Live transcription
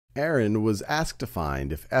Aaron was asked to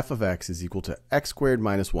find if f of x is equal to x squared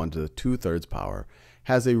minus 1 to the 2/3 power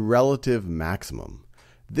has a relative maximum.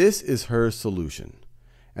 This is her solution.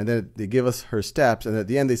 And then they give us her steps, and at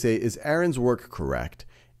the end they say, is Aaron's work correct?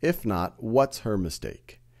 If not, what's her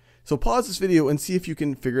mistake? So pause this video and see if you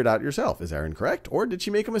can figure it out yourself. Is Aaron correct, or did she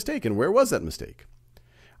make a mistake, and where was that mistake?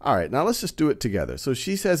 All right, now let's just do it together. So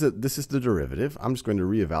she says that this is the derivative. I'm just going to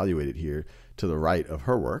reevaluate it here to the right of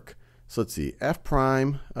her work. So let's see, f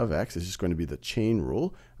prime of x is just going to be the chain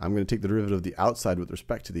rule. I'm going to take the derivative of the outside with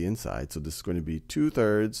respect to the inside. So this is going to be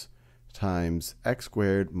 2/3 times x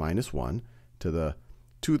squared minus 1 to the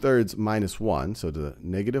 2/3 minus 1, so to the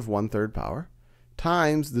negative 1/3 power,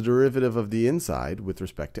 times the derivative of the inside with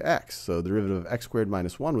respect to x. So the derivative of x squared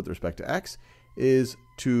minus 1 with respect to x is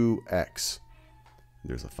 2x.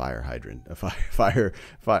 There's a fire hydrant, fire,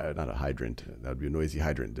 not a hydrant, that would be a noisy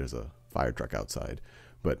hydrant. There's a fire truck outside.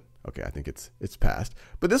 But okay, I think it's passed.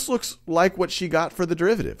 But this looks like what she got for the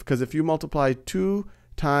derivative, because if you multiply 2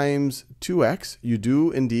 times 2x, you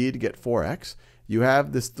do indeed get 4x. You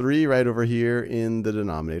have this 3 right over here in the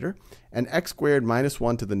denominator, and x squared minus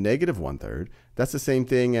 1 to the negative 1/3, that's the same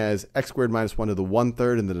thing as x squared minus 1 to the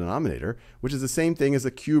 1/3 in the denominator, which is the same thing as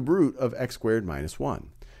the cube root of x squared minus 1.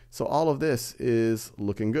 So all of this is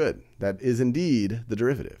looking good. That is indeed the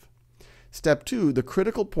derivative. Step 2, the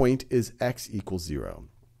critical point is x equals 0.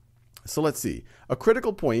 So let's see. A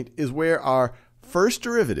critical point is where our first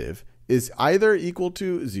derivative is either equal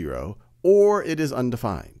to 0 or it is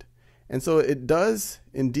undefined. And so it does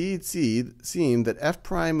indeed seem that f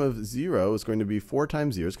prime of 0 is going to be 4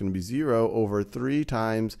 times 0. It's going to be 0 over 3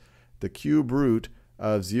 times the cube root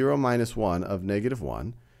of 0 minus 1 of negative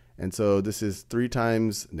 1. And so this is 3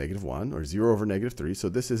 times negative 1, or 0 over negative 3. So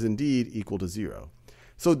this is indeed equal to 0.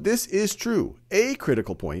 So this is true. A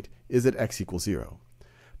critical point is at x equals 0.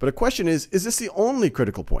 But a question is this the only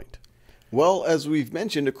critical point? Well, as we've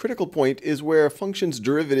mentioned, a critical point is where a function's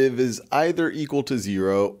derivative is either equal to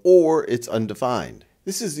 0 or it's undefined.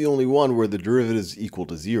 This is the only one where the derivative is equal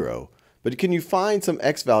to 0. But can you find some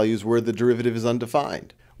x values where the derivative is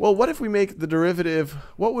undefined? Well, what if we make the derivative,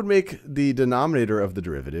 what would make the denominator of the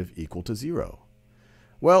derivative equal to 0?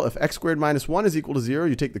 Well, if x squared minus 1 is equal to 0,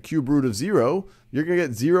 you take the cube root of 0, you're going to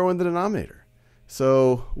get 0 in the denominator.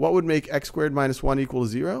 So what would make x squared minus 1 equal to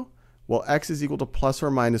 0? Well, x is equal to plus or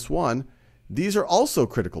minus 1. These are also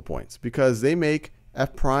critical points because they make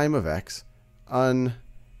f prime of x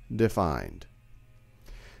undefined.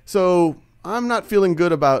 So I'm not feeling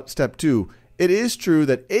good about step 2. It is true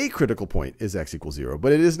that a critical point is x equals 0,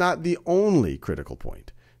 but it is not the only critical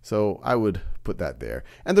point. So I would put that there.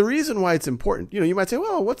 And the reason why it's important, you might say,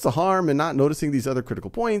 well, what's the harm in not noticing these other critical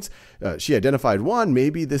points? She identified one.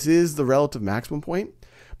 Maybe this is the relative maximum point.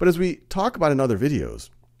 But as we talk about in other videos,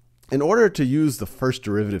 in order to use the first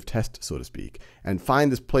derivative test, so to speak, and find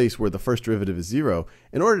this place where the first derivative is 0,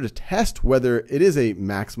 in order to test whether it is a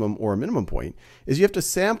maximum or a minimum point, is you have to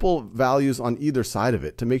sample values on either side of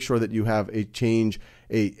it to make sure that you have a change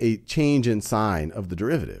in sign of the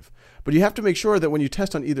derivative. But you have to make sure that when you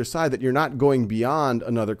test on either side that you're not going beyond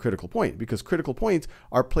another critical point, because critical points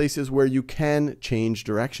are places where you can change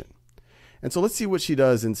direction. And so let's see what she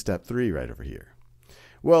does in step 3 right over here.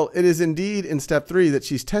 Well, it is indeed in step 3 that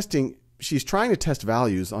she's trying to test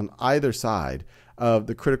values on either side of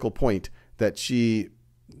the critical point the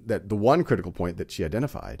one critical point that she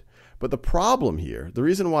identified. But the problem here, the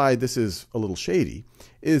reason why this is a little shady,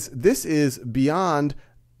 is this is beyond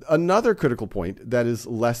another critical point that is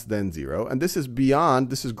less than 0, and this is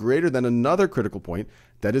greater than another critical point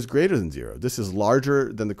that is greater than 0. This is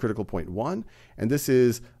larger than the critical point 1, and this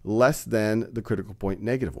is less than the critical point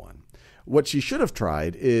negative 1. What she should have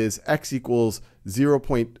tried is x equals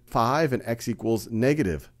 0.5 and x equals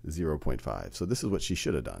negative 0.5. So this is what she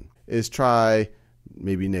should have done, is try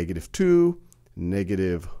maybe negative 2,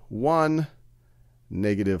 negative 1,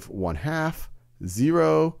 negative 1/2,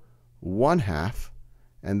 0, 1/2,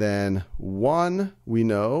 and then 1 we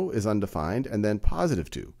know is undefined, and then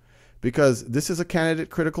positive 2. Because this is a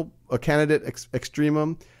candidate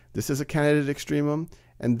extremum, this is a candidate extremum,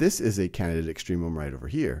 and this is a candidate extremum right over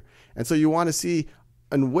here. And so you want to see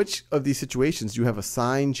in which of these situations you have a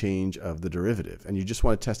sign change of the derivative. And you just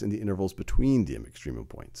want to test in the intervals between the extremum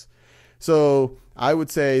points. So I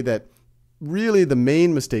would say that really the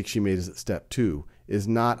main mistake she made is at step 2 is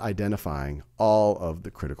not identifying all of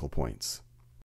the critical points.